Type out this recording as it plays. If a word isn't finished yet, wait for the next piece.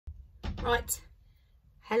Right,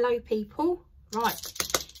 hello people. Right,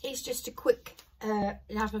 here's just a quick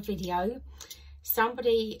another video.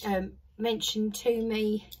 Somebody mentioned to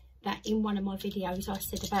me that in one of my videos I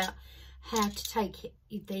said about how to take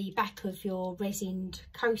the back of your resined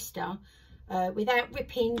coaster without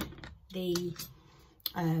ripping the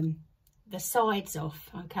sides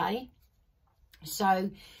off. Okay,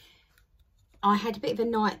 so I had a bit of a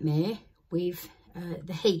nightmare with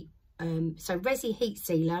the heat. So resin heat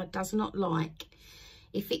sealer does not like,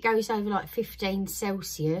 if it goes over like 15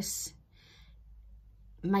 Celsius,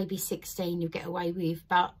 maybe 16 you'll get away with,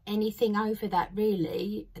 but anything over that,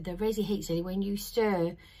 really, the resin heat sealer, when you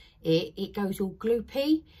stir it, it goes all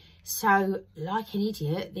gloopy. So like an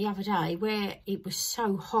idiot the other day, where it was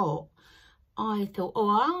so hot, I thought, oh,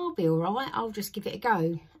 I'll be all right, I'll just give it a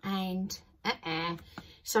go. And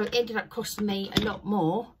so it ended up costing me a lot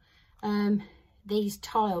more. These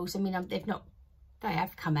tiles, I mean, they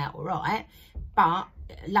have come out all right, but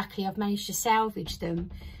luckily I've managed to salvage them.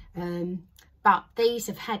 But these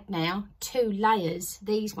have had now 2 layers,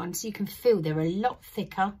 these ones, so you can feel they're a lot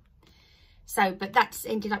thicker. So, but that's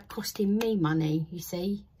ended up costing me money, you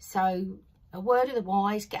see. So a word of the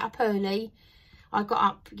wise, get up early. I got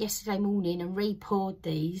up yesterday morning and re-poured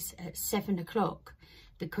these at 7 o'clock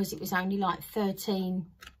because it was only like 13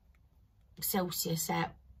 Celsius out.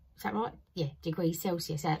 Is that right? Yeah, degrees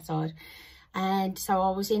Celsius outside. And so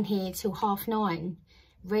I was in here till 9:30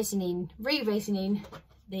 re-resining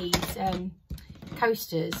these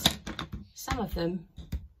coasters. Some of them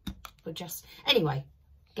were just, anyway,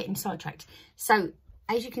 getting sidetracked. So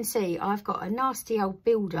as you can see, I've got a nasty old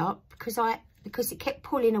build up because it kept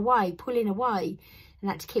pulling away, and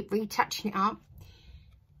I had to keep retouching it up,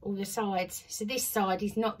 all the sides. So this side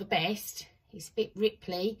is not the best. It's a bit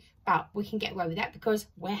ripply, but we can get away with that because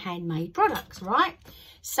we're handmade products, right?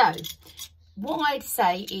 So what I'd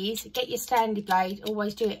say is get your standard blade,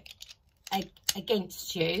 always do it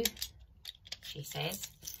against you, she says.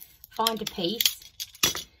 Find a piece.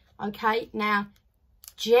 Okay, now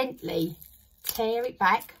gently tear it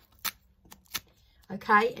back.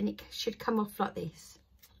 Okay, and it should come off like this.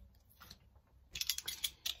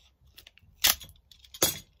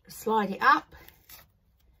 Slide it up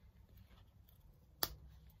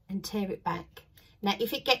and tear it back. Now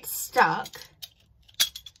if it gets stuck,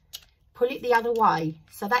 pull it the other way.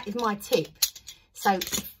 So that is my tip. So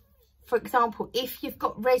for example, if you've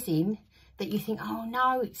got resin that you think, oh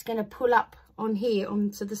no, it's going to pull up on here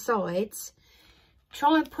onto the sides,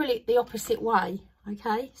 try and pull it the opposite way.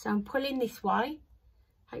 Okay, so I'm pulling this way,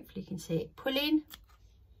 hopefully you can see it, pulling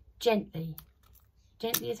gently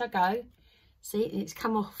as I go. See, it's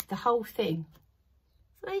come off the whole thing.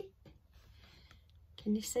 See?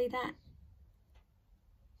 Can you see that?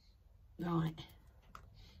 Right.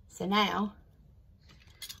 So now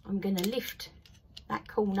I'm going to lift that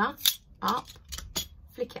corner up,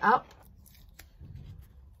 flick it up.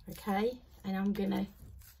 Okay. And I'm going to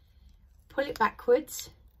pull it backwards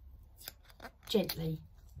gently.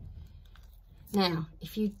 Now,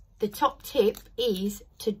 the top tip is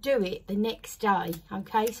to do it the next day.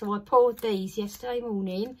 Okay. So I poured these yesterday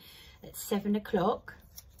morning at 7 o'clock.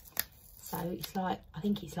 So it's like, I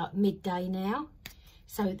think it's like midday now.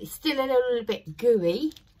 So it's still a little bit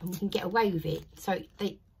gooey and we can get away with it. So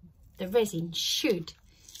the resin should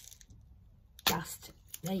just,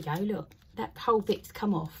 there you go, look, that whole bit's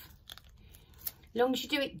come off. As long as you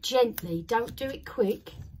do it gently, don't do it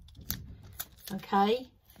quick. Okay,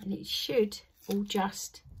 and it should all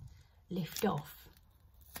just lift off.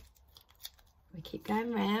 We keep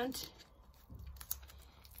going round.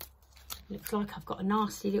 Looks like I've got a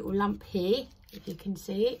nasty little lump here, if you can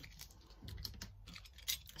see it.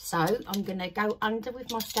 So I'm going to go under with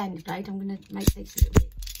my standard blade. I'm going to make this a little bit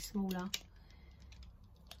smaller.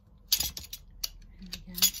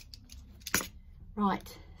 There we go.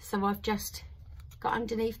 Right, so I've just got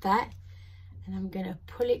underneath that and I'm going to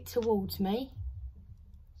pull it towards me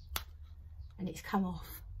and it's come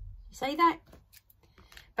off. You see that?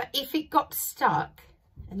 But if it got stuck,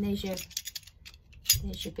 and there's your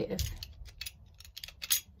bit of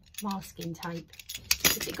masking tape.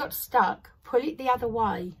 If it got stuck, pull it the other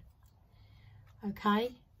way.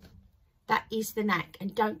 Okay, that is the knack,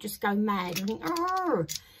 and don't just go mad and think, arr!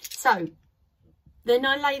 So then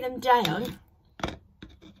I lay them down.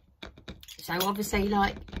 So obviously,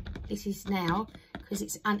 like this is now because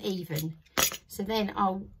it's uneven. So then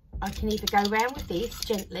I can either go around with this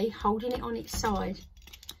gently, holding it on its side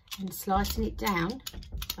and slicing it down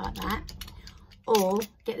like that, or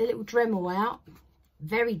get the little Dremel out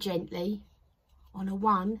very gently on a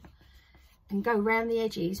 1 and go around the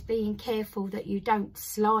edges, being careful that you don't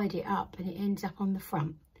slide it up and it ends up on the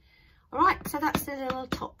front. All right, so that's the little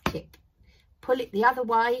top tip. Pull it the other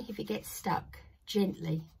way if it gets stuck,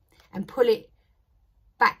 gently, and pull it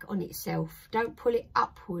back on itself. Don't pull it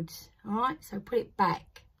upwards. All right, so pull it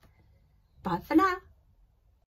back. Bye for now.